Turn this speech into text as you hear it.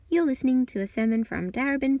You're listening to a sermon from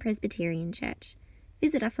Darebin Presbyterian Church.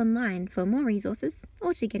 Visit us online for more resources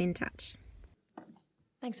or to get in touch.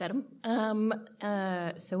 Thanks, Adam.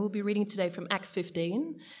 So we'll be reading today from Acts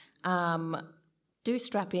 15. Do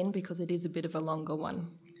strap in because it is a bit of a longer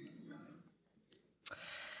one.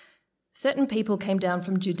 Certain people came down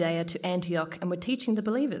from Judea to Antioch and were teaching the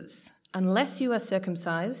believers, "Unless you are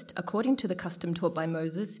circumcised, according to the custom taught by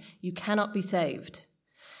Moses, you cannot be saved."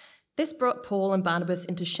 This brought Paul and Barnabas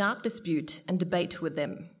into sharp dispute and debate with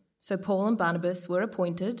them. So Paul and Barnabas were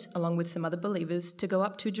appointed, along with some other believers, to go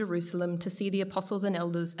up to Jerusalem to see the apostles and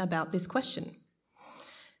elders about this question.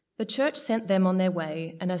 The church sent them on their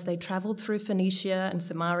way, and as they travelled through Phoenicia and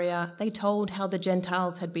Samaria, they told how the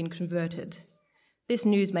Gentiles had been converted. This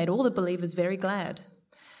news made all the believers very glad.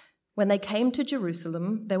 When they came to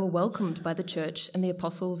Jerusalem, they were welcomed by the church and the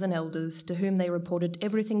apostles and elders, to whom they reported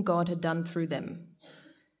everything God had done through them.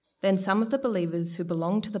 Then some of the believers who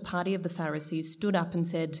belonged to the party of the Pharisees stood up and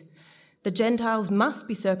said, "The Gentiles must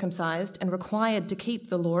be circumcised and required to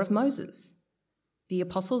keep the law of Moses." The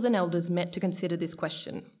apostles and elders met to consider this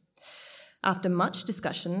question. After much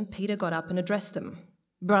discussion, Peter got up and addressed them.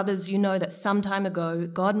 "Brothers, you know that some time ago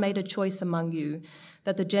God made a choice among you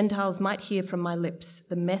that the Gentiles might hear from my lips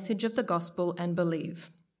the message of the gospel and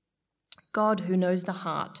believe. God, who knows the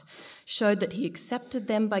heart, showed that he accepted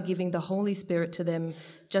them by giving the Holy Spirit to them,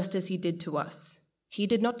 just as he did to us. He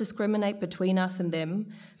did not discriminate between us and them,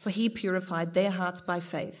 for he purified their hearts by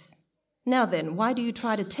faith. Now then, why do you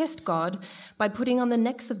try to test God by putting on the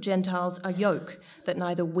necks of Gentiles a yoke that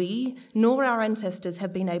neither we nor our ancestors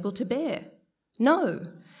have been able to bear? No,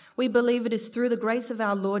 we believe it is through the grace of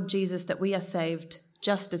our Lord Jesus that we are saved,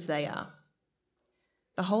 just as they are."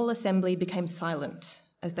 The whole assembly became silent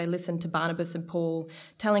as they listened to Barnabas and Paul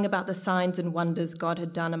telling about the signs and wonders God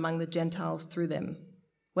had done among the Gentiles through them.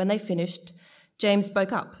 When they finished, James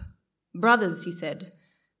spoke up. "Brothers," he said,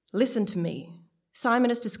 "listen to me.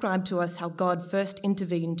 Simon has described to us how God first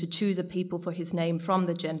intervened to choose a people for his name from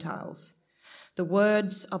the Gentiles. The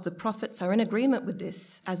words of the prophets are in agreement with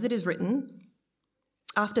this, as it is written,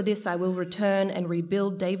 'After this I will return and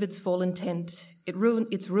rebuild David's fallen tent.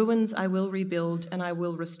 Its ruins I will rebuild, and I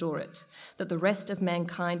will restore it, that the rest of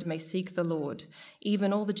mankind may seek the Lord,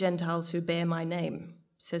 even all the Gentiles who bear my name,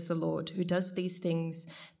 says the Lord, who does these things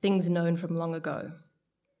known from long ago.'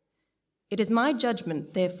 It is my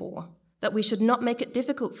judgment, therefore, that we should not make it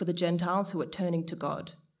difficult for the Gentiles who are turning to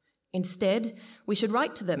God. Instead, we should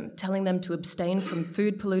write to them, telling them to abstain from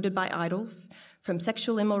food polluted by idols, from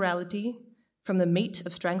sexual immorality, from the meat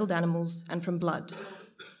of strangled animals, and from blood.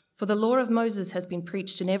 For the law of Moses has been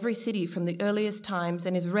preached in every city from the earliest times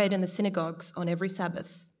and is read in the synagogues on every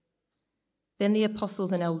Sabbath." Then the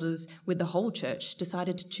apostles and elders, with the whole church,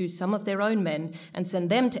 decided to choose some of their own men and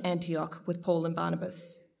send them to Antioch with Paul and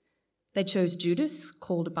Barnabas. They chose Judas,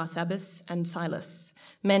 called Barsabbas, and Silas,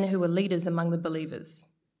 men who were leaders among the believers.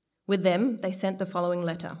 With them, they sent the following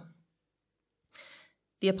letter.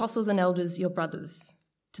 "The apostles and elders, your brothers,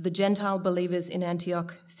 to the Gentile believers in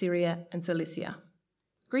Antioch, Syria, and Cilicia.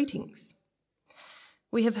 Greetings.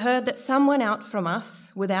 We have heard that some went out from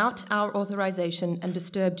us without our authorization and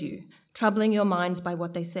disturbed you, troubling your minds by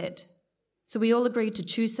what they said. So we all agreed to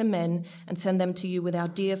choose some men and send them to you with our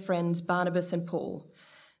dear friends Barnabas and Paul,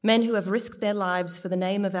 men who have risked their lives for the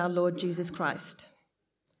name of our Lord Jesus Christ.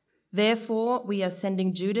 Therefore, we are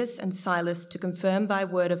sending Judas and Silas to confirm by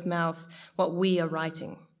word of mouth what we are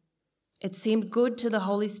writing. It seemed good to the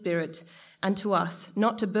Holy Spirit and to us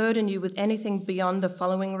not to burden you with anything beyond the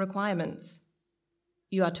following requirements.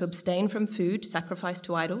 You are to abstain from food sacrificed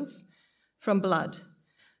to idols, from blood,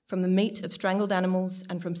 from the meat of strangled animals,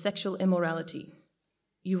 and from sexual immorality.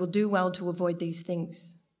 You will do well to avoid these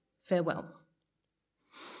things. Farewell."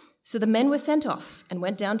 So the men were sent off and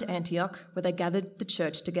went down to Antioch, where they gathered the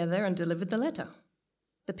church together and delivered the letter.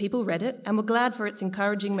 The people read it and were glad for its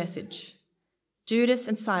encouraging message. Judas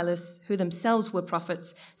and Silas, who themselves were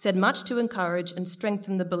prophets, said much to encourage and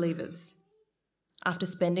strengthen the believers. After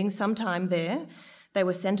spending some time there, they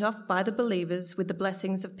were sent off by the believers with the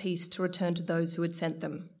blessings of peace to return to those who had sent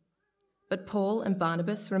them. But Paul and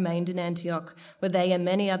Barnabas remained in Antioch, where they and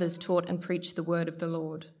many others taught and preached the word of the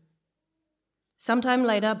Lord. Sometime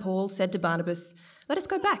later, Paul said to Barnabas, "Let us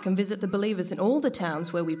go back and visit the believers in all the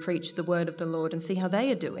towns where we preach the word of the Lord and see how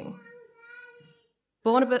they are doing."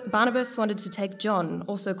 Barnabas wanted to take John,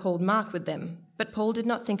 also called Mark, with them, but Paul did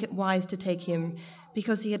not think it wise to take him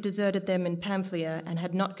because he had deserted them in Pamphylia and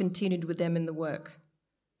had not continued with them in the work.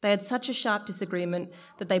 They had such a sharp disagreement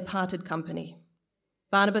that they parted company.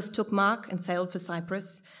 Barnabas took Mark and sailed for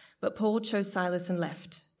Cyprus, but Paul chose Silas and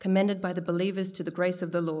left, commended by the believers to the grace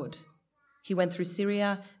of the Lord. He went through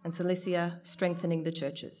Syria and Cilicia, strengthening the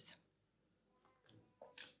churches.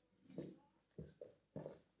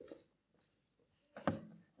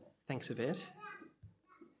 Thanks, Yvette.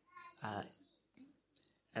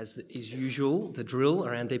 As is usual, the drill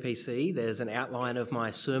around DPC, there's an outline of my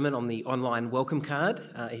sermon on the online welcome card.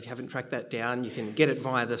 If you haven't tracked that down, you can get it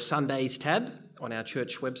via the Sundays tab on our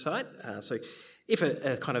church website. So if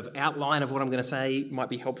a kind of outline of what I'm going to say might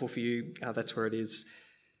be helpful for you, that's where it is.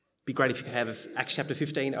 Be great if you could have Acts chapter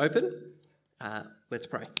 15 open. Let's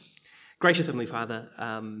pray. Gracious Heavenly Father,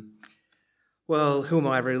 well, who am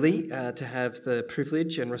I really to have the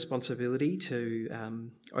privilege and responsibility to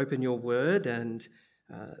open your word and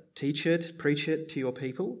teach it, preach it to your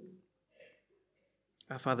people?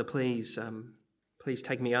 Father, please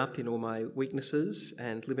take me up in all my weaknesses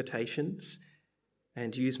and limitations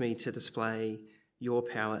and use me to display your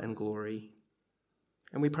power and glory.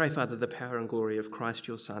 And we pray, Father, the power and glory of Christ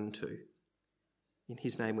your Son too. In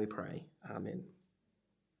his name we pray. Amen.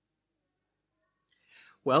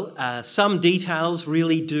 Well, some details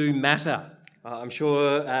really do matter. I'm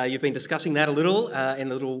sure you've been discussing that a little in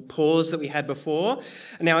the little pause that we had before.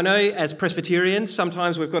 Now, I know as Presbyterians,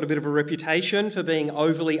 sometimes we've got a bit of a reputation for being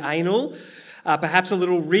overly anal, perhaps a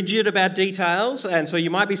little rigid about details. And so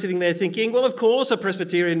you might be sitting there thinking, well, of course, a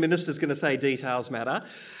Presbyterian minister's going to say details matter.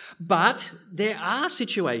 But there are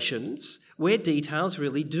situations where details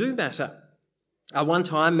really do matter. One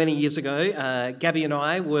time, many years ago, Gabby and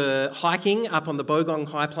I were hiking up on the Bogong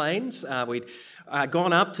High Plains. We'd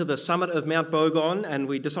gone up to the summit of Mount Bogong and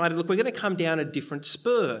we decided, look, we're going to come down a different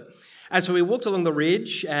spur. And so we walked along the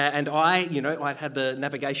ridge and I'd had the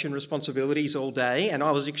navigation responsibilities all day and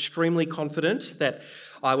I was extremely confident that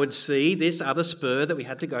I would see this other spur that we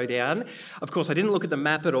had to go down. Of course, I didn't look at the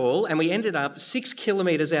map at all and we ended up 6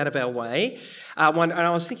 kilometres out of our way. And I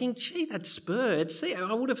was thinking, gee, that spur,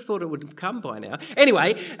 I would have thought it would have come by now.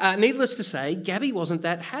 Anyway, needless to say, Gabby wasn't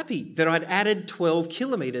that happy that I'd added 12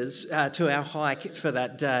 kilometres to our hike for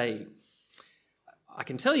that day. I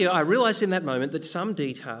can tell you, I realised in that moment that some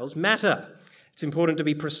details matter. It's important to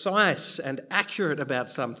be precise and accurate about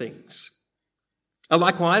some things.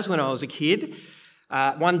 Likewise, when I was a kid,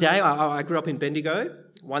 one day, I grew up in Bendigo.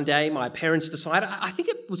 One day, my parents decided, I think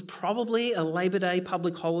it was probably a Labor Day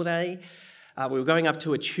public holiday, we were going up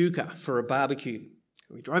to Echuca for a barbecue.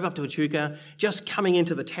 We drove up to Echuca. Just coming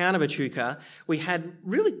into the town of Echuca, we had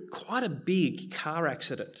really quite a big car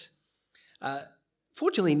accident.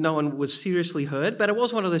 Fortunately, no one was seriously hurt, but it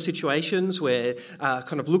was one of those situations where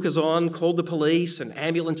kind of lookers-on called the police and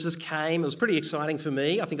ambulances came. It was pretty exciting for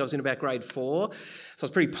me. I think I was in about grade 4, so I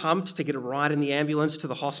was pretty pumped to get a ride in the ambulance to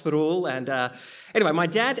the hospital. And anyway, my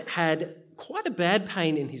dad had quite a bad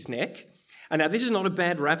pain in his neck. And now, this is not a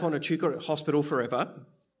bad rap on Echuca Hospital forever,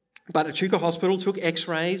 but Echuca Hospital took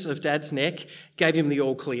x-rays of Dad's neck, gave him the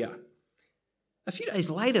all clear. A few days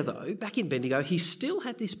later, though, back in Bendigo, he still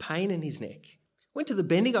had this pain in his neck. Went to the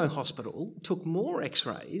Bendigo Hospital, took more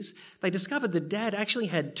x-rays. They discovered that Dad actually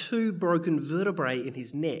had 2 broken vertebrae in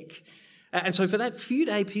his neck. And so for that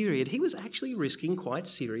few-day period, he was actually risking quite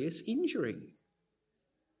serious injury.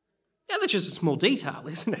 Now, that's just a small detail,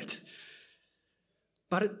 isn't it?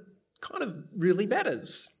 But it kind of really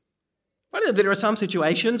matters. Well, there are some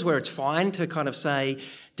situations where it's fine to kind of say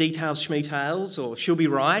details, schmetails, or she'll be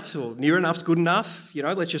right, or near enough's good enough,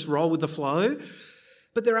 let's just roll with the flow.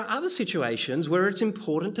 But there are other situations where it's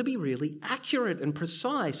important to be really accurate and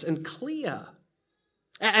precise and clear.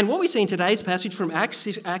 And what we see in today's passage from Acts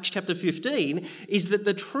chapter 15 is that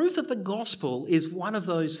the truth of the gospel is one of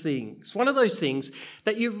those things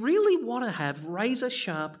that you really want to have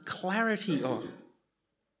razor-sharp clarity on.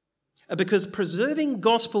 Because preserving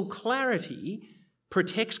gospel clarity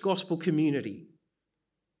protects gospel community.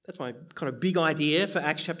 That's my kind of big idea for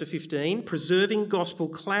Acts chapter 15. Preserving gospel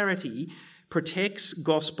clarity protects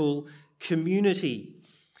gospel community.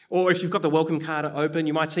 Or if you've got the welcome card open,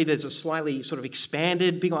 you might see there's a slightly sort of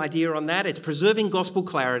expanded big idea on that. It's preserving gospel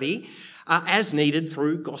clarity as needed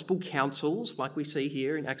through gospel councils, like we see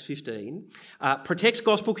here in Acts 15. Protects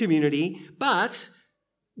gospel community, but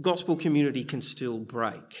gospel community can still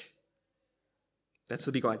break. That's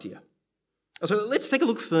the big idea. So let's take a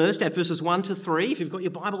look first at verses 1 to 3. If you've got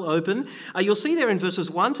your Bible open, you'll see there in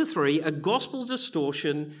verses 1 to 3 a gospel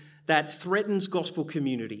distortion that threatens gospel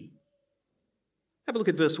community. Have a look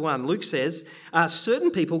at verse 1. Luke says,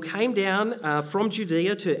 certain people came down from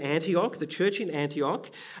Judea to Antioch, the church in Antioch,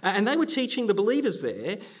 and they were teaching the believers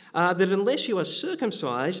there that unless you are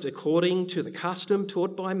circumcised according to the custom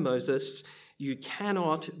taught by Moses, you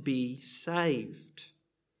cannot be saved.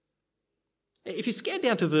 If you scan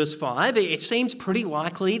down to verse 5, it seems pretty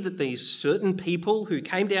likely that these certain people who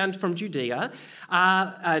came down from Judea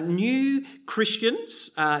are new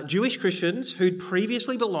Christians, Jewish Christians, who'd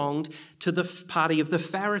previously belonged to the party of the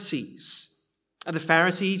Pharisees. The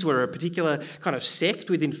Pharisees were a particular kind of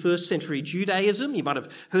sect within first century Judaism. You might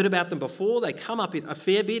have heard about them before. They come up a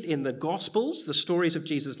fair bit in the Gospels, the stories of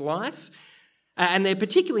Jesus' life, and they're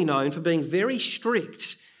particularly known for being very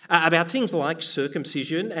strict about things like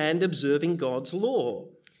circumcision and observing God's law,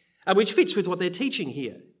 which fits with what they're teaching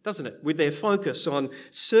here, doesn't it? With their focus on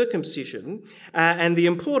circumcision and the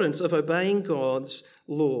importance of obeying God's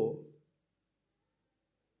law.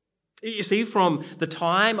 You see, from the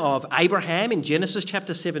time of Abraham in Genesis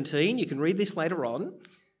chapter 17, you can read this later on,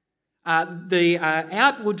 the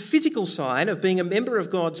outward physical sign of being a member of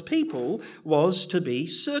God's people was to be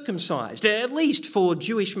circumcised, at least for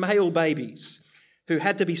Jewish male babies, who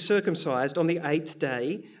had to be circumcised on the 8th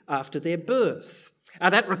day after their birth.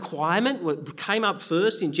 That requirement came up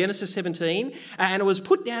first in Genesis 17, and it was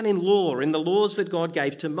put down in law, in the laws that God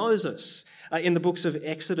gave to Moses, in the books of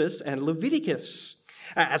Exodus and Leviticus.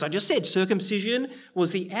 As I just said, circumcision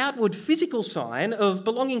was the outward physical sign of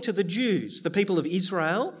belonging to the Jews, the people of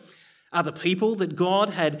Israel, the people that God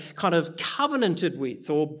had kind of covenanted with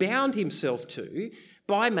or bound himself to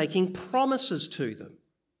by making promises to them.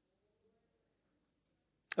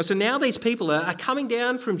 So now these people are coming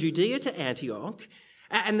down from Judea to Antioch,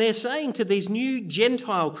 and they're saying to these new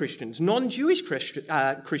Gentile Christians, non-Jewish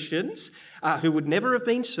Christians who would never have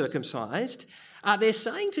been circumcised, they're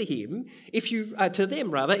saying to them, if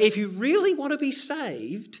you really want to be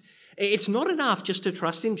saved, it's not enough just to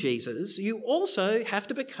trust in Jesus. You also have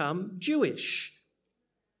to become Jewish.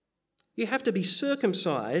 You have to be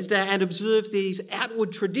circumcised and observe these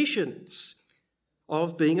outward traditions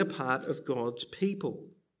of being a part of God's people.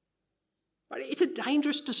 It's a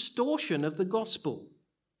dangerous distortion of the gospel.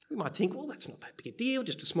 We might think, well, that's not that big a deal,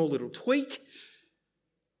 just a small little tweak.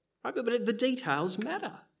 But the details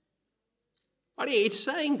matter. It's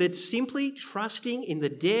saying that simply trusting in the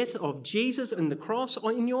death of Jesus and the cross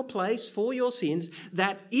in your place for your sins,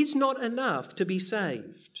 that is not enough to be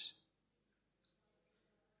saved.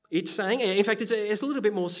 It's saying, in fact, it's a little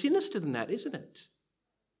bit more sinister than that, isn't it?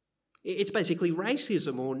 It's basically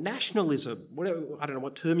racism or nationalism. I don't know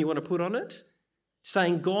what term you want to put on it.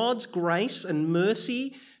 Saying God's grace and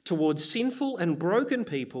mercy towards sinful and broken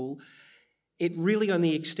people, it really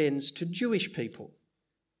only extends to Jewish people.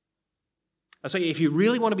 So if you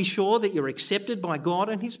really want to be sure that you're accepted by God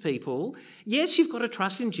and his people, yes, you've got to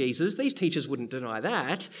trust in Jesus. These teachers wouldn't deny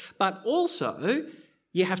that. But also,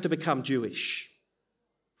 you have to become Jewish,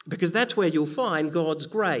 because that's where you'll find God's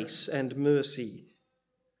grace and mercy.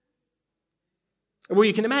 Well,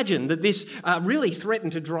 you can imagine that this really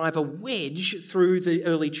threatened to drive a wedge through the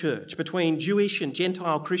early church between Jewish and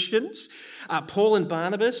Gentile Christians. Paul and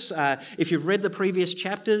Barnabas, if you've read the previous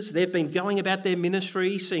chapters, they've been going about their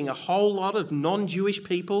ministry, seeing a whole lot of non-Jewish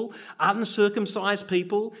people, uncircumcised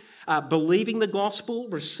people, believing the gospel,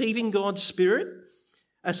 receiving God's Spirit.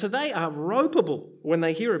 So they are ropeable when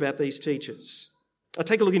they hear about these teachers.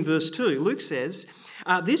 Take a look in verse 2. Luke says,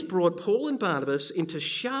 this brought Paul and Barnabas into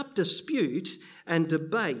sharp dispute and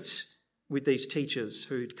debate with these teachers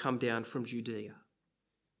who'd come down from Judea.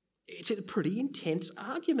 It's a pretty intense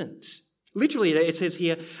argument. Literally, it says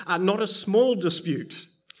here, not a small dispute.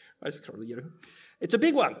 It's a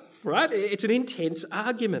big one, right? It's an intense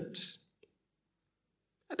argument.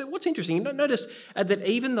 But what's interesting, notice that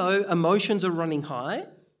even though emotions are running high,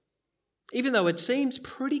 even though it seems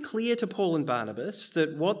pretty clear to Paul and Barnabas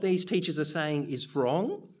that what these teachers are saying is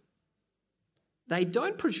wrong, they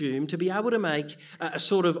don't presume to be able to make a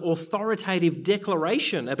sort of authoritative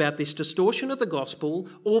declaration about this distortion of the gospel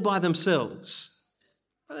all by themselves.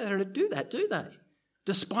 They don't do that, do they?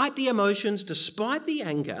 Despite the emotions, despite the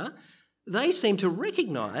anger, they seem to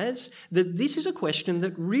recognise that this is a question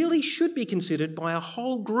that really should be considered by a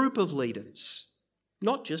whole group of leaders,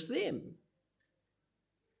 not just them.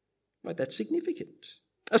 Right, that's significant.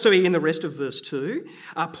 So in the rest of verse 2,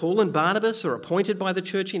 Paul and Barnabas are appointed by the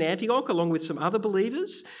church in Antioch along with some other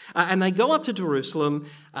believers, and they go up to Jerusalem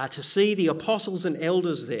to see the apostles and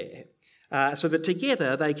elders there, so that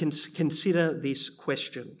together they can consider this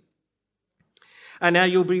question. Now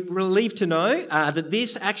you'll be relieved to know that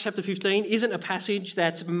this, Acts chapter 15, isn't a passage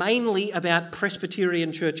that's mainly about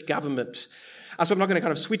Presbyterian church government. So I'm not going to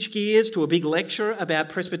kind of switch gears to a big lecture about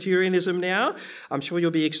Presbyterianism now. I'm sure you'll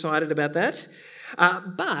be excited about that.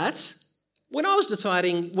 But when I was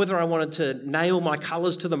deciding whether I wanted to nail my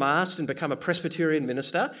colours to the mast and become a Presbyterian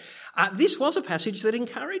minister, this was a passage that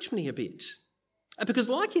encouraged me a bit. Because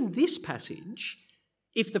like in this passage,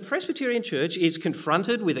 If the Presbyterian Church is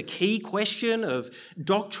confronted with a key question of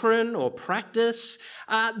doctrine or practice,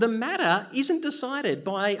 the matter isn't decided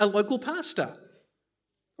by a local pastor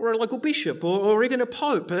or a local bishop or even a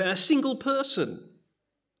pope, a single person.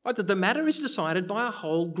 Right? The matter is decided by a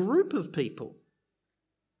whole group of people.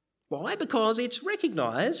 Why? Because it's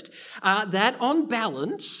recognised that on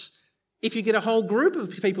balance, if you get a whole group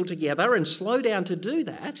of people together and slow down to do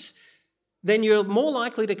that, then you're more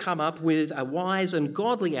likely to come up with a wise and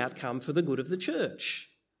godly outcome for the good of the church.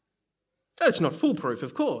 That's not foolproof,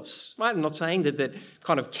 of course. I'm not saying that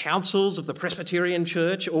kind of councils of the Presbyterian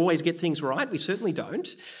Church always get things right. We certainly don't.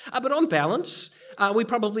 But on balance, we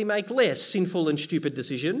probably make less sinful and stupid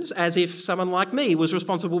decisions as if someone like me was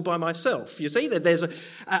responsible by myself. You see that there's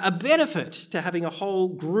a benefit to having a whole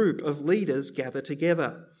group of leaders gather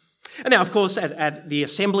together. And now, of course, at the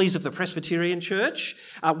assemblies of the Presbyterian Church,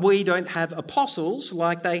 we don't have apostles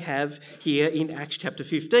like they have here in Acts chapter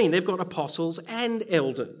 15. They've got apostles and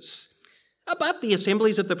elders. But the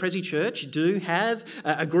assemblies of the Presi Church do have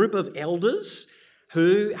a group of elders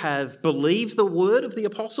who have believed the word of the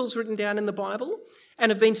apostles written down in the Bible and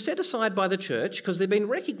have been set aside by the church because they've been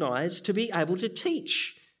recognised to be able to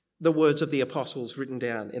teach the words of the apostles written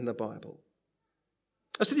down in the Bible.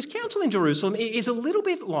 So this council in Jerusalem is a little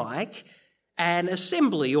bit like an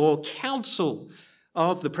assembly or council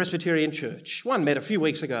of the Presbyterian Church. One met a few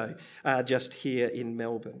weeks ago just here in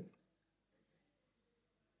Melbourne.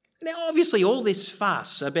 Now, obviously, all this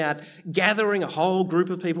fuss about gathering a whole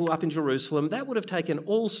group of people up in Jerusalem, that would have taken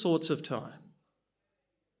all sorts of time.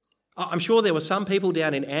 I'm sure there were some people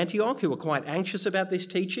down in Antioch who were quite anxious about this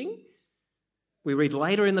teaching. We read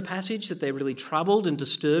later in the passage that they're really troubled and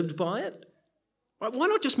disturbed by it. Why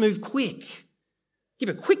not just move quick? Give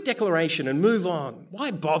a quick declaration and move on.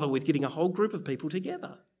 Why bother with getting a whole group of people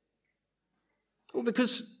together? Well,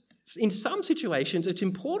 because in some situations it's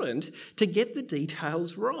important to get the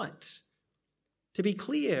details right, to be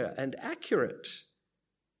clear and accurate.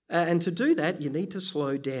 And to do that, you need to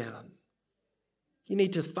slow down. You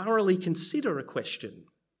need to thoroughly consider a question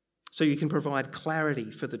so you can provide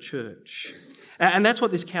clarity for the church. And that's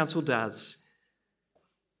what this council does.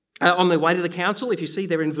 On their way to the council, if you see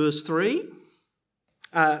there in verse 3,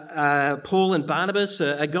 Paul and Barnabas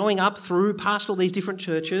are going up through past all these different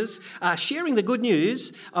churches, sharing the good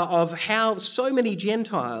news of how so many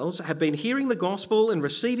Gentiles have been hearing the gospel and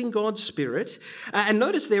receiving God's Spirit. And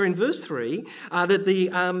notice there in verse 3 that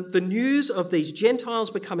the news of these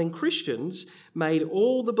Gentiles becoming Christians made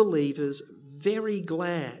all the believers very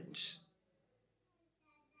glad.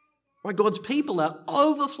 Right, God's people are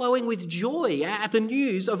overflowing with joy at the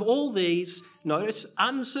news of all these, notice,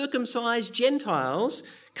 uncircumcised Gentiles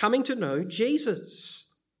coming to know Jesus.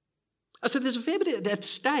 So there's a fair bit at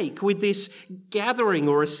stake with this gathering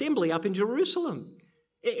or assembly up in Jerusalem.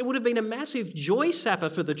 It would have been a massive joy sapper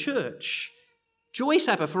for the church, joy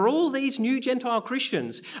sapper for all these new Gentile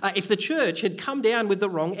Christians if the church had come down with the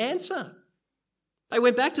wrong answer. They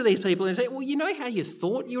went back to these people and said, well, you know how you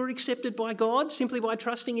thought you were accepted by God simply by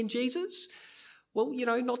trusting in Jesus? Well,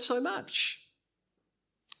 not so much.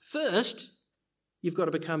 First, you've got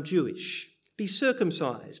to become Jewish, be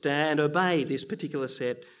circumcised and obey this particular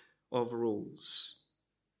set of rules.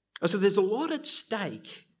 So there's a lot at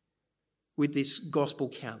stake with this gospel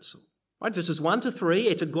council. Right? Verses 1 to 3,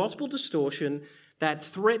 it's a gospel distortion that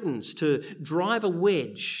threatens to drive a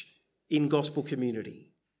wedge in gospel community,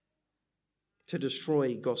 to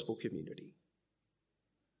destroy gospel community.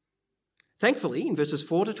 Thankfully, in verses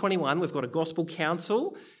 4 to 21, we've got a gospel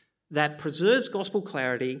council that preserves gospel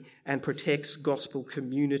clarity and protects gospel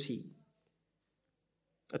community.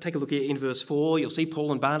 I'll take a look in verse 4. You'll see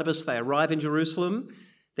Paul and Barnabas, they arrive in Jerusalem.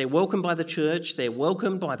 They're welcomed by the church. They're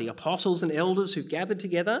welcomed by the apostles and elders who've gathered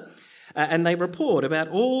together, and they report about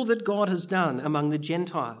all that God has done among the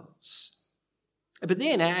Gentiles. But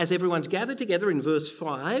then, as everyone's gathered together in verse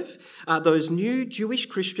 5, those new Jewish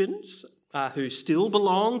Christians who still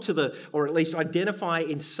belong to or at least identify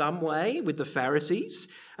in some way with the Pharisees,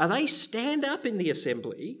 they stand up in the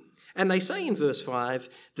assembly and they say in verse 5,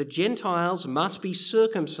 the Gentiles must be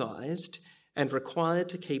circumcised and required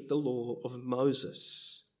to keep the law of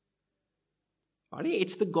Moses. Right?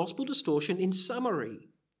 It's the gospel distortion in summary.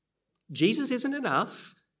 Jesus isn't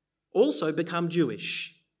enough, also become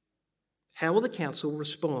Jewish. How will the council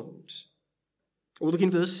respond? Well, look in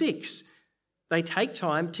verse 6. They take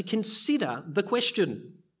time to consider the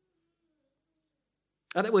question.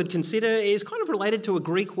 That word consider is kind of related to a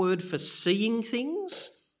Greek word for seeing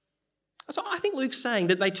things. So I think Luke's saying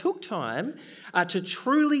that they took time to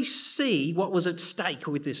truly see what was at stake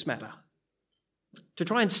with this matter, to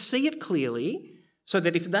try and see it clearly so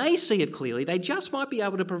that if they see it clearly, they just might be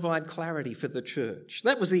able to provide clarity for the church.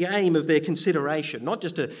 That was the aim of their consideration, not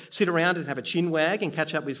just to sit around and have a chin wag and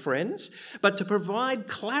catch up with friends, but to provide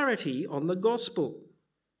clarity on the gospel.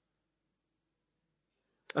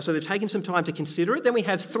 So they've taken some time to consider it. Then we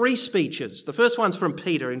have 3 speeches. The first one's from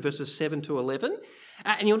Peter in verses 7 to 11.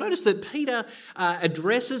 And you'll notice that Peter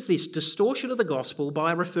addresses this distortion of the gospel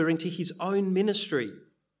by referring to his own ministry.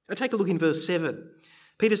 Now take a look in verse 7.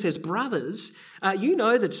 Peter says, "Brothers, you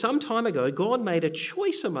know that some time ago God made a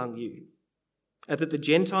choice among you, that the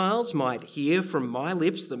Gentiles might hear from my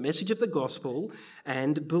lips the message of the gospel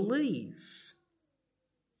and believe."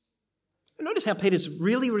 Notice how Peter's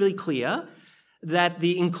really clear that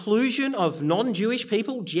the inclusion of non-Jewish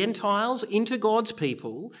people, Gentiles, into God's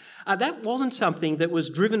people, that wasn't something that was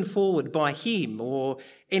driven forward by him or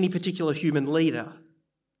any particular human leader.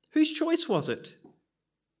 Whose choice was it?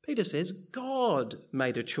 Peter says God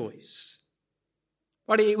made a choice.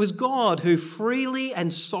 Right? It was God who freely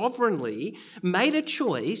and sovereignly made a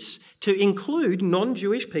choice to include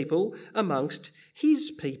non-Jewish people amongst his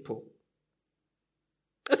people.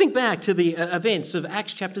 I think back to the events of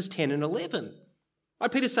Acts chapters 10 and 11.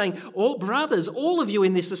 Right, Peter's saying, "All brothers, all of you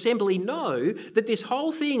in this assembly know that this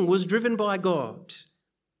whole thing was driven by God."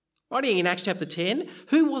 Right, in Acts chapter 10,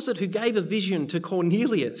 who was it who gave a vision to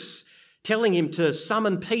Cornelius, telling him to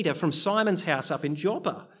summon Peter from Simon's house up in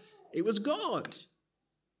Joppa? It was God.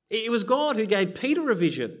 It was God who gave Peter a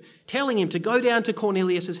vision, telling him to go down to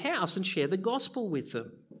Cornelius' house and share the gospel with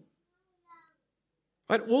them.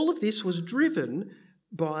 Right, all of this was driven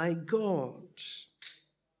by God.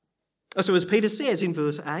 So as Peter says in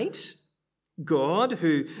verse 8, God,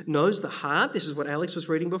 who knows the heart, this is what Alex was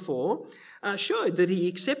reading before, showed that he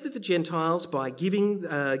accepted the Gentiles by giving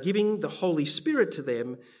the Holy Spirit to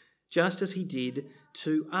them, just as he did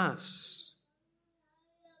to us.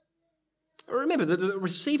 Remember that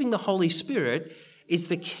receiving the Holy Spirit is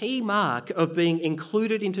the key mark of being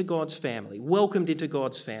included into God's family, welcomed into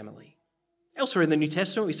God's family. Elsewhere in the New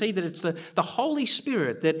Testament, we see that it's the Holy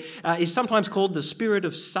Spirit that is sometimes called the spirit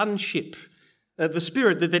of sonship, the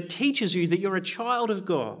spirit that teaches you that you're a child of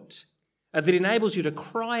God, that enables you to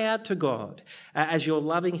cry out to God as your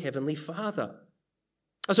loving Heavenly Father.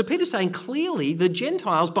 So Peter's saying clearly the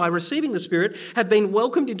Gentiles, by receiving the Spirit, have been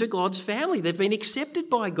welcomed into God's family. They've been accepted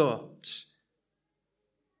by God.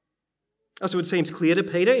 So it seems clear to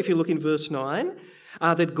Peter, if you look in verse 9,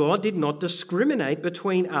 that God did not discriminate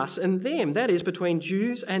between us and them, that is, between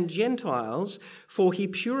Jews and Gentiles, for he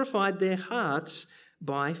purified their hearts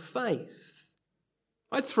by faith.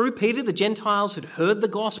 Right, through Peter, the Gentiles had heard the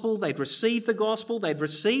gospel, they'd received the gospel, they'd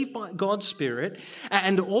received God's Spirit,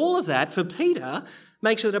 and all of that, for Peter,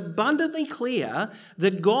 makes it abundantly clear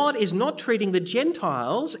that God is not treating the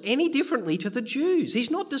Gentiles any differently to the Jews. He's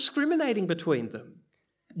not discriminating between them.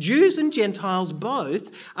 Jews and Gentiles both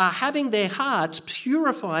are having their hearts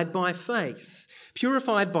purified by faith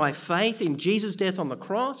in Jesus' death on the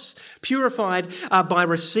cross, purified by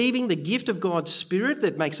receiving the gift of God's Spirit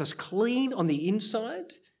that makes us clean on the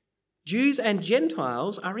inside. Jews and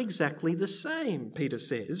Gentiles are exactly the same, Peter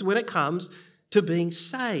says, when it comes to being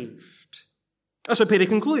saved. So Peter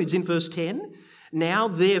concludes in verse 10, "Now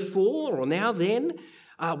therefore," or now then,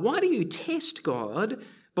 "why do you test God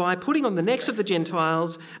by putting on the necks of the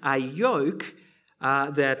Gentiles a yoke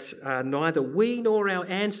that neither we nor our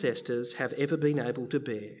ancestors have ever been able to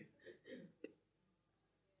bear?"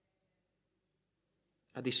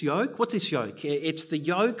 This yoke, what's this yoke? It's the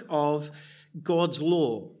yoke of God's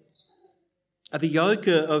law. The yoke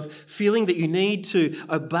of feeling that you need to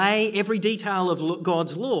obey every detail of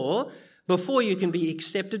God's law before you can be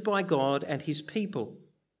accepted by God and his people.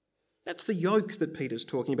 That's the yoke that Peter's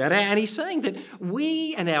talking about. And he's saying that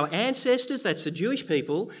we and our ancestors, that's the Jewish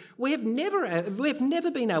people, we've never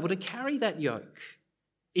been able to carry that yoke.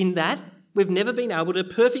 In that, we've never been able to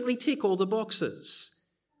perfectly tick all the boxes.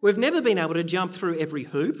 We've never been able to jump through every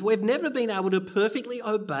hoop. We've never been able to perfectly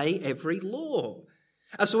obey every law.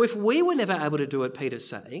 So if we were never able to do it, Peter's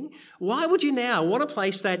saying, why would you now want to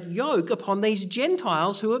place that yoke upon these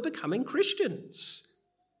Gentiles who are becoming Christians?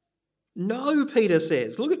 No, Peter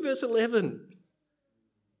says. Look at verse 11.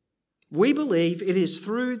 "We believe it is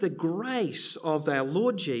through the grace of our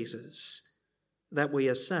Lord Jesus that we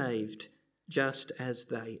are saved, just as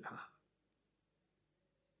they are."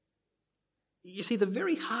 You see, the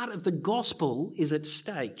very heart of the gospel is at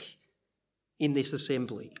stake in this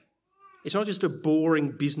assembly. It's not just a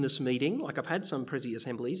boring business meeting, like I've had some Prezi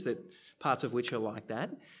assemblies, that parts of which are like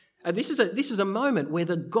that. This is a moment where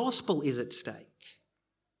the gospel is at stake.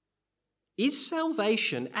 Is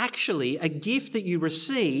salvation actually a gift that you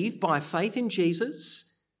receive by faith in Jesus?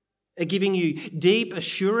 giving you deep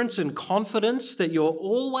assurance and confidence that you're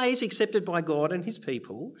always accepted by God and his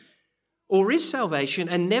people? Or is salvation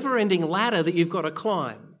a never-ending ladder that you've got to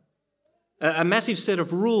climb? A massive set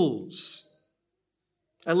of rules,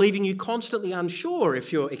 leaving you constantly unsure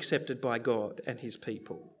if you're accepted by God and his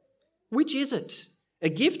people? Which is it? A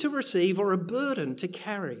gift to receive or a burden to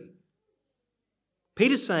carry?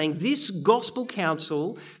 Peter's saying this gospel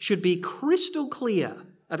counsel should be crystal clear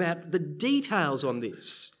about the details on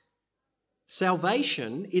this.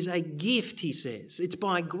 Salvation is a gift, he says. It's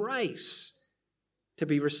by grace to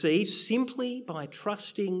be received simply by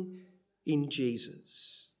trusting in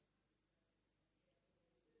Jesus.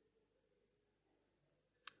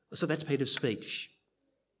 So that's Peter's speech.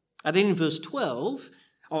 And then in verse 12,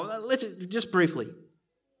 let's just briefly.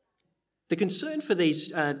 The concern for these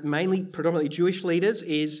predominantly Jewish leaders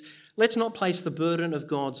is let's not place the burden of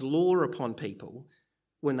God's law upon people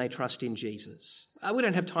when they trust in Jesus. We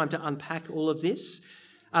don't have time to unpack all of this,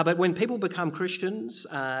 but when people become Christians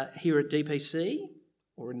here at DPC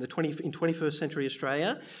or in 21st century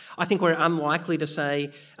Australia, I think we're unlikely to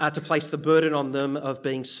say to place the burden on them of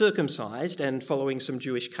being circumcised and following some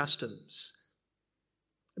Jewish customs.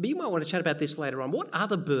 But you might want to chat about this later on. What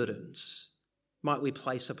other burdens might we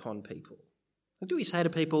place upon people? Do we say to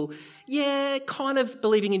people, yeah, kind of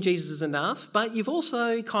believing in Jesus is enough, but you've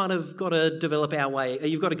also kind of got to develop our way,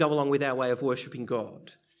 you've got to go along with our way of worshipping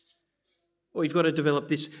God. Or you've got to develop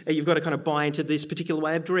this, you've got to kind of buy into this particular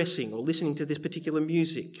way of dressing or listening to this particular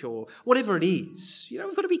music or whatever it is. You know,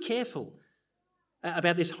 we've got to be careful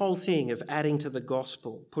about this whole thing of adding to the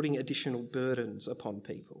gospel, putting additional burdens upon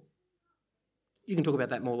people. You can talk about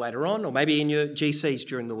that more later on, or maybe in your GCs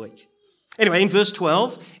during the week. Anyway, in verse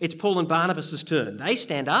 12, it's Paul and Barnabas' turn. They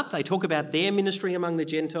stand up, they talk about their ministry among the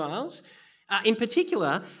Gentiles, in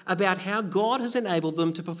particular about how God has enabled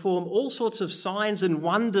them to perform all sorts of signs and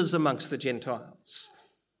wonders amongst the Gentiles.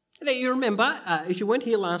 Now, you remember, if you weren't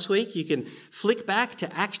here last week, you can flick back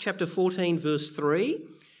to Acts chapter 14, verse 3,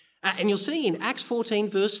 and you'll see in Acts 14,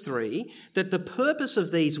 verse 3, that the purpose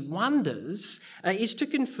of these wonders is to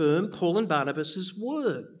confirm Paul and Barnabas'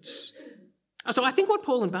 words. So I think what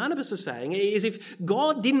Paul and Barnabas are saying is if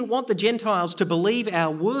God didn't want the Gentiles to believe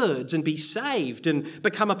our words and be saved and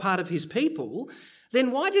become a part of his people,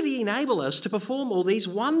 then why did he enable us to perform all these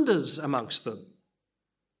wonders amongst them?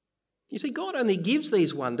 You see, God only gives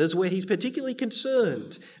these wonders where he's particularly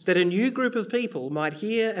concerned that a new group of people might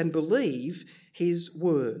hear and believe his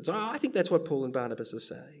words. I think that's what Paul and Barnabas are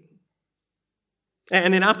saying.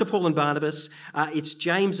 And then after Paul and Barnabas, it's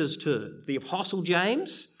James's turn. The Apostle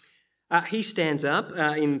James, he stands up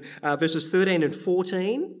in verses 13 and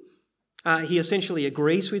 14. He essentially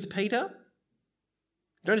agrees with Peter.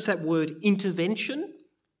 Notice that word intervention.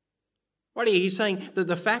 Right here, he's saying that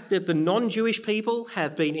the fact that the non-Jewish people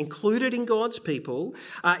have been included in God's people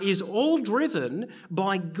is all driven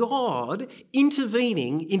by God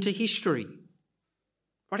intervening into history.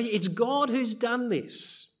 Right here, it's God who's done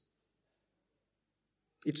this.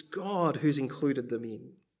 It's God who's included them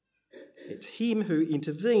in. It's him who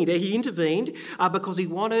intervened. He intervened because he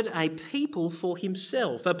wanted a people for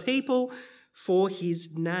himself, a people for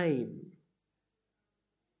his name.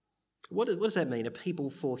 What does that mean, a people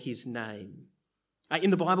for his name?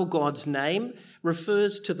 In the Bible, God's name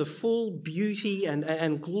refers to the full beauty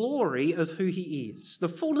and glory of who he is, the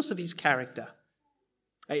fullness of his character.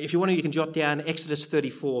 If you want to, you can jot down Exodus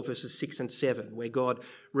 34, verses 6 and 7, where God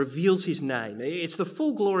reveals his name. It's the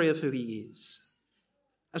full glory of who he is.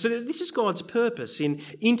 So this is God's purpose in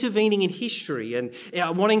intervening in history and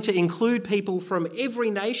wanting to include people from every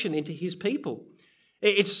nation into his people.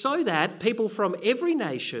 It's so that people from every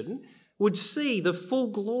nation would see the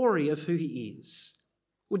full glory of who he is,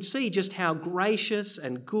 would see just how gracious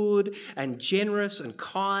and good and generous and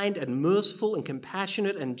kind and merciful and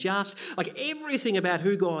compassionate and just, like everything about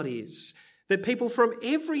who God is, that people from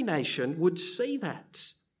every nation would see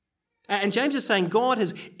that. And James is saying God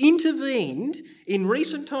has intervened in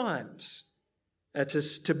recent times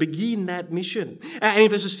to begin that mission. And in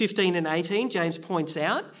verses 15 and 18, James points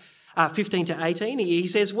out, 15 to 18, he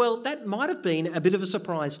says, well, that might have been a bit of a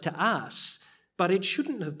surprise to us, but it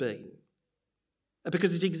shouldn't have been,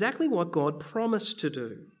 because it's exactly what God promised to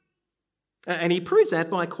do. And he proves that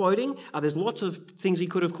by quoting, there's lots of things he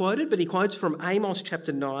could have quoted, but he quotes from Amos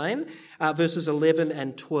chapter 9, verses 11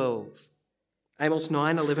 and 12. Amos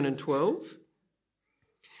 9, 11 and 12.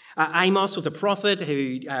 Amos was a prophet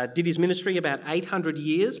who did his ministry about 800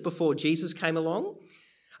 years before Jesus came along.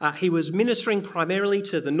 He was ministering primarily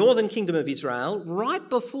to the northern kingdom of Israel right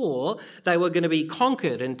before they were going to be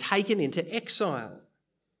conquered and taken into exile.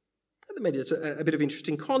 Maybe that's a bit of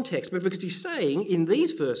interesting context, but because he's saying in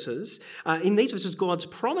these verses, God's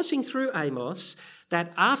promising through Amos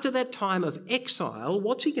that after that time of exile,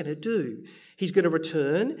 what's he going to do? He's going to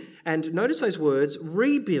return and, notice those words,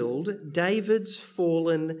 rebuild David's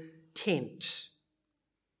fallen tent.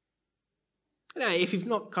 Now, if you've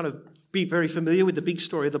not be very familiar with the big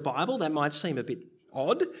story of the Bible, that might seem a bit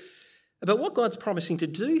odd. But what God's promising to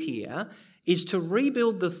do here is to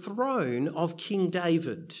rebuild the throne of King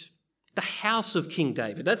David, the house of King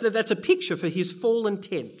David. That's a picture for his fallen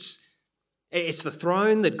tent. It's the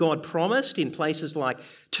throne that God promised in places like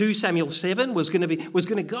 2 Samuel 7 was going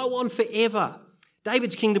to go on forever.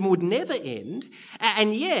 David's kingdom would never end,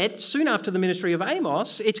 and yet, soon after the ministry of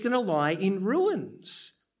Amos, it's going to lie in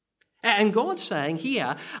ruins. And God's saying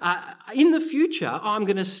here, in the future, I'm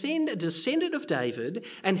going to send a descendant of David,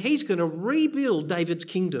 and he's going to rebuild David's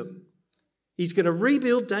kingdom. He's going to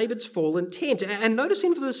rebuild David's fallen tent. And notice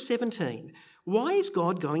in verse 17, why is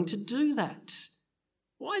God going to do that?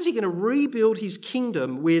 Why is he going to rebuild his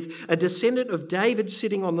kingdom with a descendant of David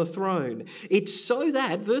sitting on the throne? It's so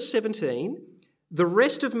that, verse 17, the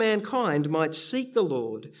rest of mankind might seek the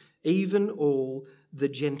Lord, even all the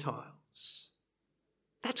Gentiles.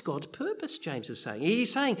 That's God's purpose, James is saying.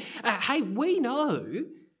 He's saying, hey, we know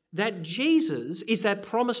that Jesus is that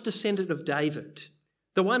promised descendant of David,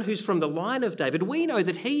 the one who's from the line of David. We know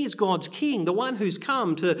that he is God's king, the one who's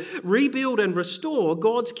come to rebuild and restore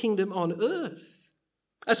God's kingdom on earth.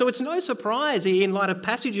 So it's no surprise in light of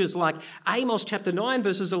passages like Amos chapter 9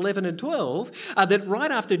 verses 11 and 12 that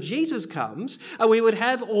right after Jesus comes, we would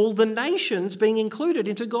have all the nations being included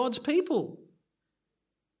into God's people.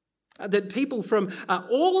 That people from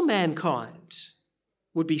all mankind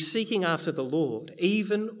would be seeking after the Lord,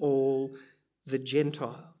 even all the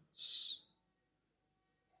Gentiles.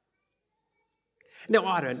 Now,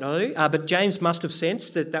 I don't know, but James must have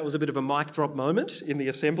sensed that was a bit of a mic drop moment in the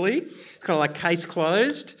assembly. It's kind of like case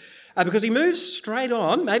closed, because he moves straight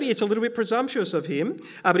on. Maybe it's a little bit presumptuous of him,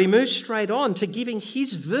 but he moves straight on to giving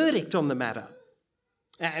his verdict on the matter.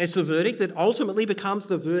 And it's the verdict that ultimately becomes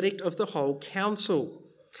the verdict of the whole council.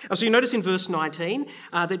 So you notice in verse 19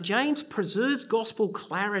 that James preserves gospel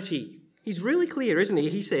clarity. He's really clear, isn't he?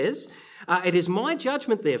 He says, "It is my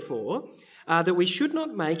judgment, therefore, that we should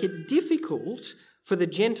not make it difficult for the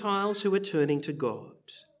Gentiles who are turning to God."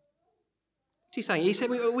 What's he saying? He said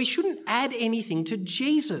we shouldn't add anything to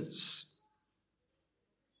Jesus.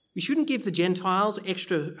 We shouldn't give the Gentiles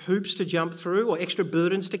extra hoops to jump through or extra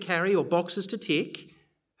burdens to carry or boxes to tick,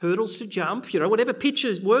 hurdles to jump, whatever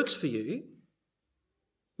picture works for you.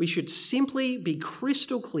 We should simply be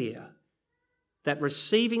crystal clear that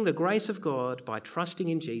receiving the grace of God by trusting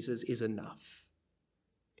in Jesus is enough.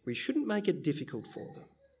 We shouldn't make it difficult for them.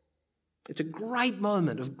 It's a great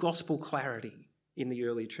moment of gospel clarity in the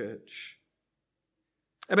early church.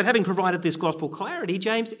 But having provided this gospel clarity,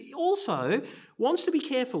 James also wants to be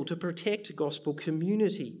careful to protect gospel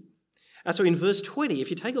community. So in verse 20, if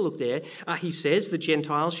you take a look there, he says the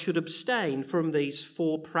Gentiles should abstain from these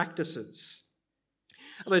 4 practices.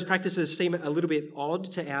 Those practices seem a little bit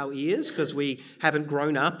odd to our ears because we haven't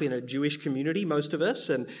grown up in a Jewish community, most of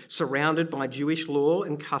us, and surrounded by Jewish law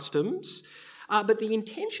and customs. But the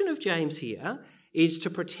intention of James here is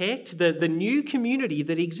to protect the new community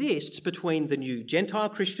that exists between the new Gentile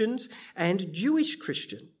Christians and Jewish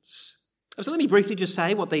Christians. So let me briefly just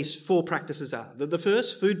say what these 4 practices are. The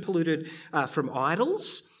first, food polluted from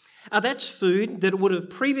idols. That's food that would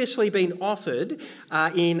have previously been offered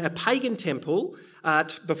in a pagan temple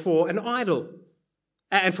before an idol.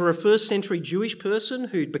 And for a first century Jewish person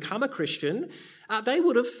who'd become a Christian, they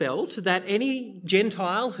would have felt that any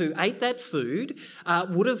Gentile who ate that food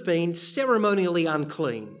would have been ceremonially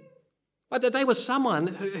unclean. That they were someone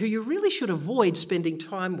who you really should avoid spending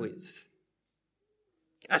time with.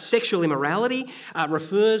 Sexual immorality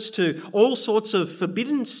refers to all sorts of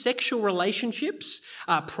forbidden sexual relationships,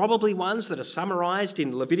 probably ones that are summarised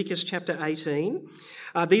in Leviticus chapter 18.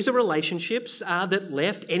 These are relationships that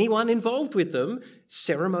left anyone involved with them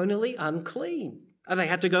ceremonially unclean. They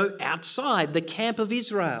had to go outside the camp of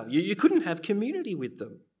Israel. You couldn't have community with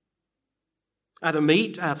them. The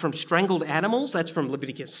meat from strangled animals, that's from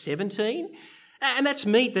Leviticus 17. And that's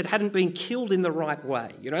meat that hadn't been killed in the right way.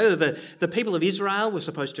 The people of Israel were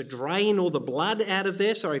supposed to drain all the blood out of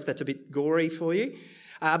there. Sorry if that's a bit gory for you.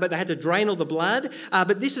 But they had to drain all the blood.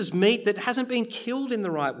 But this is meat that hasn't been killed in the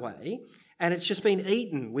right way, and it's just been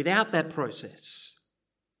eaten without that process.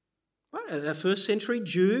 A first century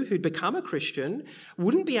Jew who'd become a Christian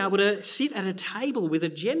wouldn't be able to sit at a table with a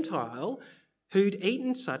Gentile who'd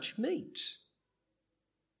eaten such meat.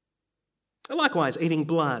 Likewise, eating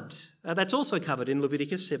blood. That's also covered in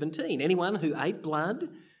Leviticus 17. Anyone who ate blood,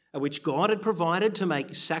 which God had provided to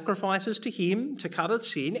make sacrifices to him to cover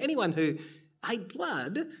sin, anyone who ate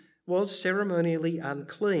blood was ceremonially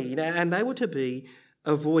unclean, and they were to be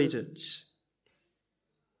avoided.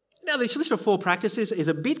 Now, this list of 4 practices is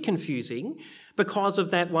a bit confusing because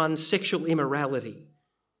of that one, sexual immorality.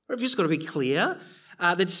 We've just got to be clear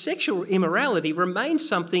that sexual immorality remains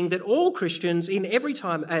something that all Christians in every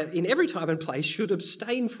time and place should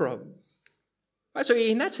abstain from. Right, so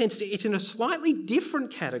in that sense, it's in a slightly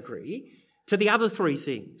different category to the other 3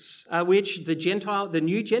 things, which the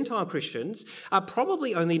new Gentile Christians are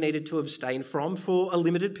probably only needed to abstain from for a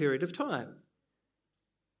limited period of time.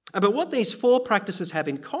 But what these 4 practices have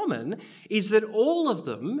in common is that all of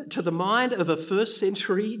them, to the mind of a first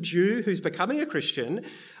century Jew who's becoming a Christian,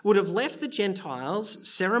 would have left the Gentiles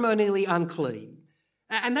ceremonially unclean.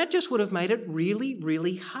 And that just would have made it really,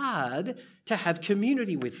 really hard to have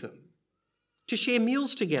community with them, to share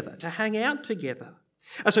meals together, to hang out together.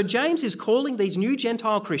 So James is calling these new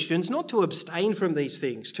Gentile Christians not to abstain from these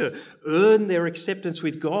things, to earn their acceptance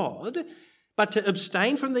with God, but to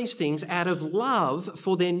abstain from these things out of love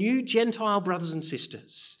for their new Gentile brothers and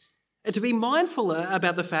sisters, and to be mindful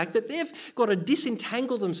about the fact that they've got to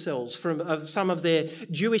disentangle themselves from some of their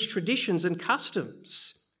Jewish traditions and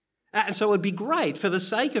customs. And so it would be great, for the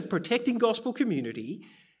sake of protecting gospel community,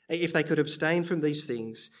 if they could abstain from these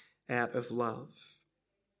things out of love.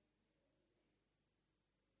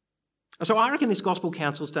 So I reckon this Gospel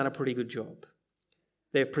Council's done a pretty good job.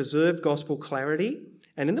 They've preserved gospel clarity,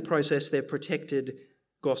 and in the process, they've protected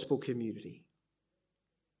gospel community.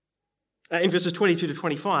 In verses 22 to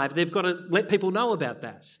 25, they've got to let people know about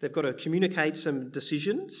that. They've got to communicate some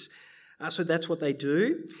decisions. So that's what they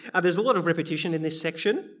do. There's a lot of repetition in this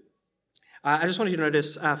section. I just wanted you to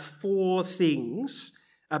notice 4 things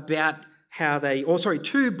about how they,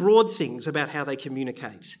 2 broad things about how they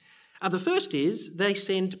communicate. The first is they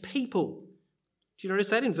send people. Do you notice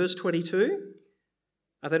that in verse 22?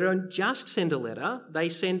 They don't just send a letter, they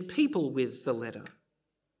send people with the letter.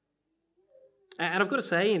 And I've got to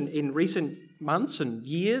say, in recent months and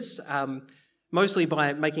years, mostly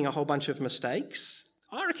by making a whole bunch of mistakes,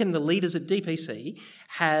 I reckon the leaders at DPC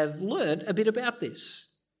have learned a bit about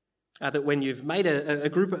this. That when you've made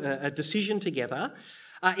a decision together,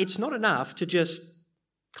 it's not enough to just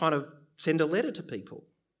kind of send a letter to people.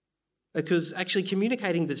 Because actually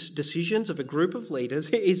communicating the decisions of a group of leaders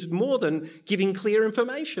is more than giving clear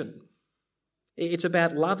information. It's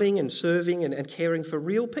about loving and serving and caring for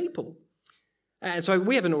real people. And so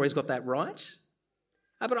we haven't always got that right.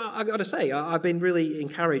 But I've got to say, I've been really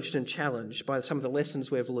encouraged and challenged by some of the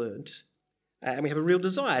lessons we've learned. And we have a real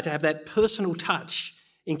desire to have that personal touch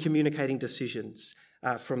in communicating decisions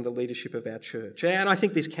from the leadership of our church. And I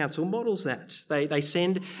think this council models that. They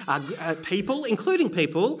send people, including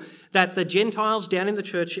people that the Gentiles down in the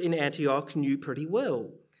church in Antioch knew pretty well.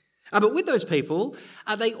 But with those people,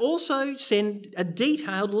 they also send a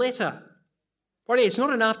detailed letter. Right? It's not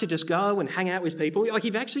enough to just go and hang out with people. Like,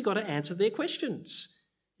 you've actually got to answer their questions.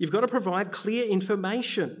 You've got to provide clear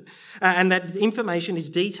information. And that information is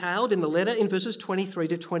detailed in the letter in verses 23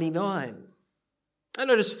 to 29. I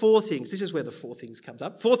notice 4 things. This is where the 4 things comes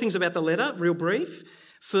up. 4 things about the letter, real brief.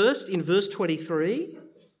 First, in verse 23,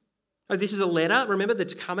 this is a letter, remember,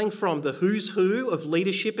 that's coming from the who's who of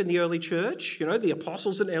leadership in the early church, the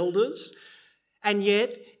apostles and elders. And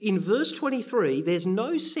yet, in verse 23, there's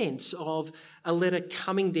no sense of a letter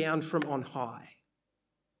coming down from on high.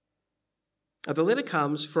 The letter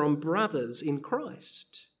comes from brothers in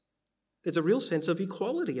Christ. There's a real sense of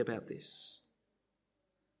equality about this.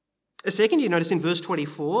 Second, you notice in verse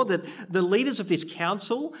 24 that the leaders of this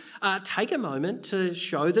council take a moment to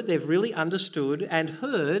show that they've really understood and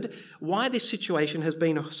heard why this situation has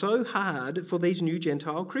been so hard for these new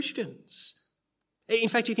Gentile Christians. In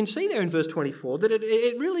fact, you can see there in verse 24 that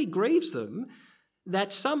it really grieves them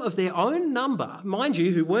that some of their own number, mind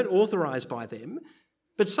you, who weren't authorised by them,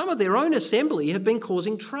 but some of their own assembly have been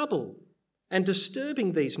causing trouble and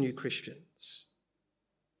disturbing these new Christians.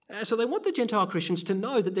 So they want the Gentile Christians to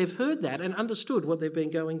know that they've heard that and understood what they've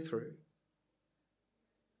been going through.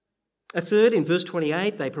 A third, in verse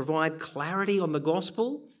 28, they provide clarity on the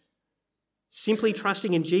gospel. Simply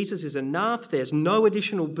trusting in Jesus is enough. There's no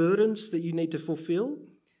additional burdens that you need to fulfill.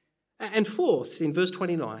 And fourth, in verse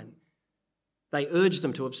 29, they urge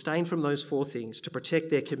them to abstain from those 4 things to protect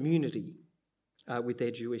their community with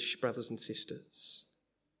their Jewish brothers and sisters.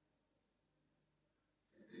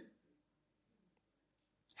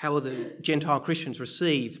 How will the Gentile Christians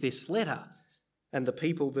receive this letter and the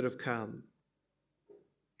people that have come?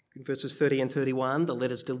 In verses 30 and 31, the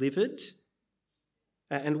letter's delivered.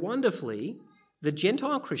 And wonderfully, the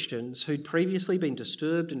Gentile Christians who'd previously been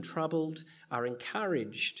disturbed and troubled are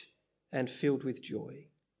encouraged and filled with joy.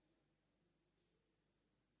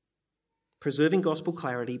 Preserving gospel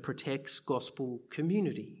clarity protects gospel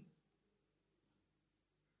community.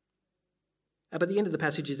 But the end of the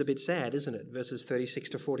passage is a bit sad, isn't it? Verses 36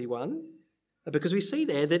 to 41. Because we see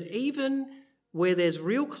there that even where there's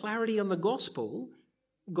real clarity on the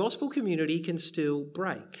gospel community can still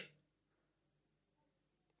break.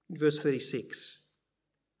 Verse 36.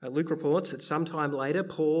 Luke reports that sometime later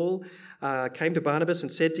Paul came to Barnabas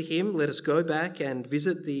and said to him, "Let us go back and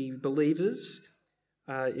visit the believers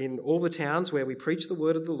in all the towns where we preach the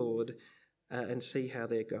word of the Lord and see how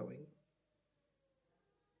they're going."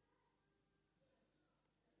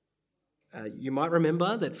 You might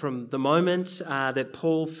remember that from the moment that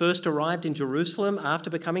Paul first arrived in Jerusalem after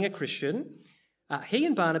becoming a Christian, he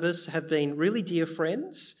and Barnabas have been really dear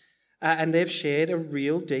friends and they've shared a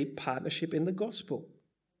real deep partnership in the gospel.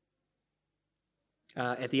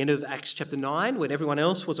 At the end of Acts chapter 9, when everyone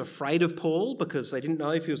else was afraid of Paul because they didn't know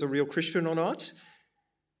if he was a real Christian or not,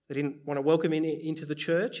 they didn't want to welcome him into the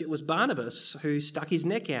church, it was Barnabas who stuck his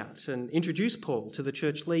neck out and introduced Paul to the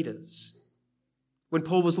church leaders. When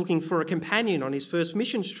Paul was looking for a companion on his first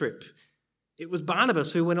missions trip, it was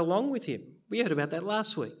Barnabas who went along with him. We heard about that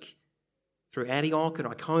last week. Through Antioch and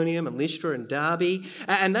Iconium and Lystra and Derbe,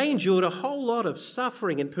 and they endured a whole lot of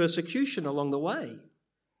suffering and persecution along the way.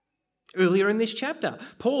 Earlier in this chapter,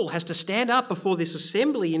 Paul has to stand up before this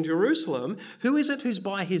assembly in Jerusalem. Who is it who's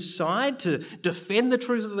by his side to defend the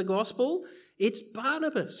truth of the gospel? It's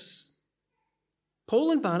Barnabas.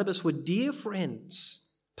 Paul and Barnabas were dear friends,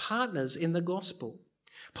 partners in the gospel.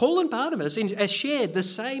 Paul and Barnabas shared the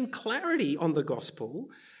same clarity on the gospel,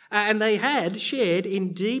 and they had shared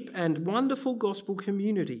in deep and wonderful gospel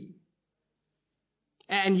community.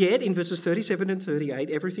 And yet, in verses 37 and 38,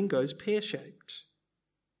 everything goes pear-shaped.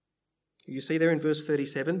 You see there in verse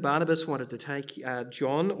 37, Barnabas wanted to take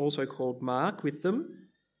John, also called Mark, with them,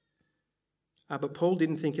 but Paul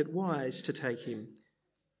didn't think it wise to take him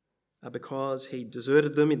because he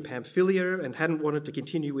deserted them in Pamphylia and hadn't wanted to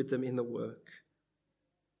continue with them in the work.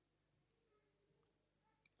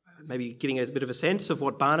 Maybe getting a bit of a sense of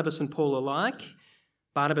what Barnabas and Paul are like.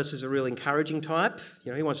 Barnabas is a real encouraging type.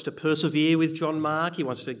 He wants to persevere with John Mark. He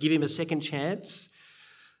wants to give him a second chance.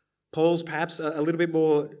 Paul's perhaps a little bit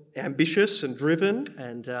more ambitious and driven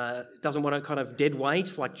and doesn't want to kind of dead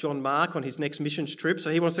weight like John Mark on his next missions trip,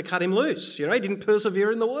 so he wants to cut him loose. He didn't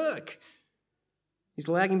persevere in the work. He's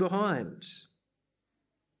lagging behind.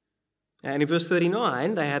 And in verse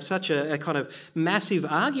 39, they have such a kind of massive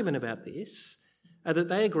argument about this that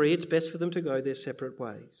they agree it's best for them to go their separate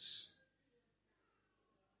ways.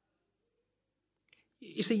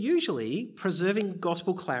 You see, usually preserving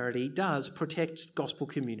gospel clarity does protect gospel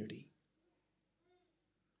community.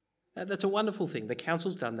 That's a wonderful thing. The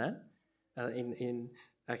council's done that in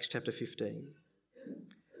Acts chapter 15.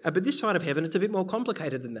 But this side of heaven, it's a bit more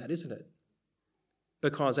complicated than that, isn't it?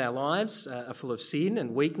 Because our lives are full of sin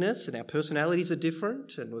and weakness, and our personalities are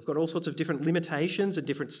different, and we've got all sorts of different limitations and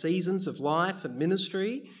different seasons of life and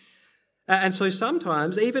ministry. And so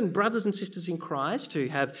sometimes even brothers and sisters in Christ who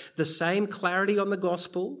have the same clarity on the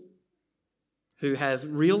gospel, who have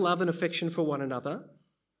real love and affection for one another,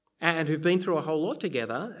 and who've been through a whole lot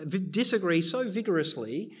together, disagree so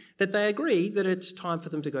vigorously that they agree that it's time for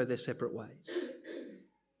them to go their separate ways.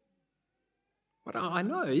 But I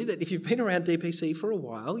know that if you've been around DPC for a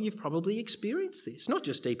while, you've probably experienced this. Not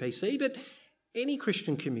just DPC, but any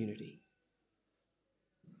Christian community.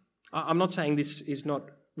 I'm not saying this is not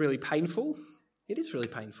really painful. It is really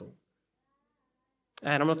painful.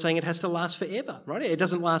 And I'm not saying it has to last forever, right? It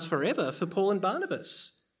doesn't last forever for Paul and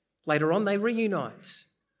Barnabas. Later on, they reunite.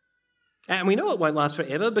 And we know it won't last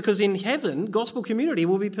forever because in heaven, gospel community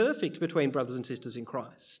will be perfect between brothers and sisters in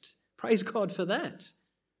Christ. Praise God for that.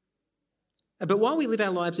 But while we live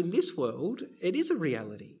our lives in this world, it is a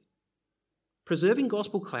reality. Preserving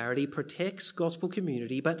gospel clarity protects gospel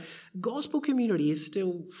community, but gospel community is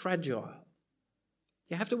still fragile.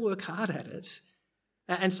 You have to work hard at it.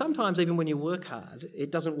 And sometimes even when you work hard,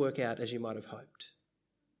 it doesn't work out as you might have hoped.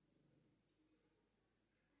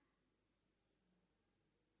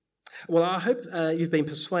 Well, I hope you've been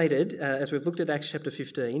persuaded, as we've looked at Acts chapter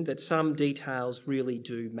 15, that some details really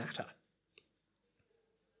do matter.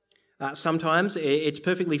 Sometimes it's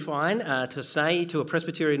perfectly fine to say to a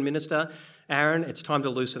Presbyterian minister, Aaron, it's time to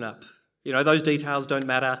loosen up. Those details don't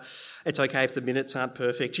matter. It's okay if the minutes aren't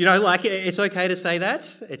perfect. It's okay to say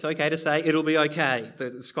that. It's okay to say it'll be okay.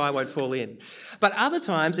 The sky won't fall in. But other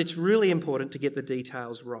times it's really important to get the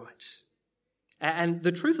details right. And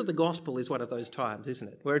the truth of the gospel is one of those times, isn't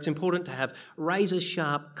it, where it's important to have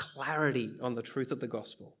razor-sharp clarity on the truth of the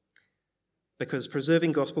gospel, because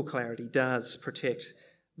preserving gospel clarity does protect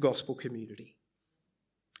gospel community.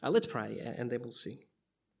 Let's pray and then we'll sing.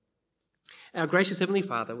 Our gracious Heavenly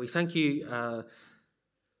Father, we thank you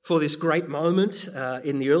for this great moment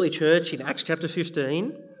in the early church in Acts chapter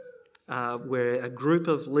 15, where a group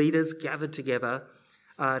of leaders gathered together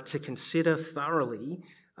to consider thoroughly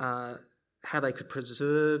how they could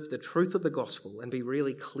preserve the truth of the gospel and be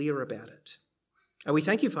really clear about it. And we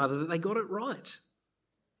thank you, Father, that they got it right.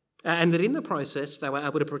 And that in the process, they were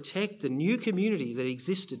able to protect the new community that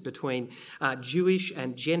existed between Jewish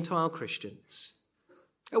and Gentile Christians.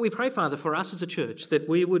 And we pray, Father, for us as a church, that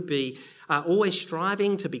we would be always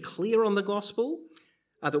striving to be clear on the gospel,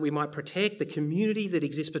 that we might protect the community that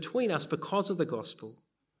exists between us because of the gospel.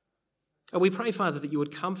 And we pray, Father, that you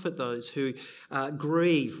would comfort those who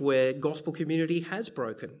grieve where gospel community has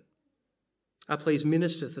broken. Please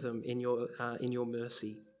minister to them in your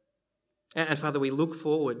mercy. And Father, we look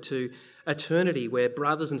forward to eternity where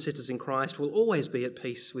brothers and sisters in Christ will always be at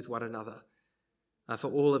peace with one another. For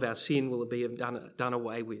all of our sin will be done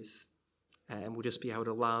away with, and we'll just be able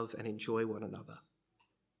to love and enjoy one another.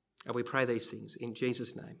 And we pray these things in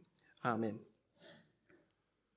Jesus' name. Amen.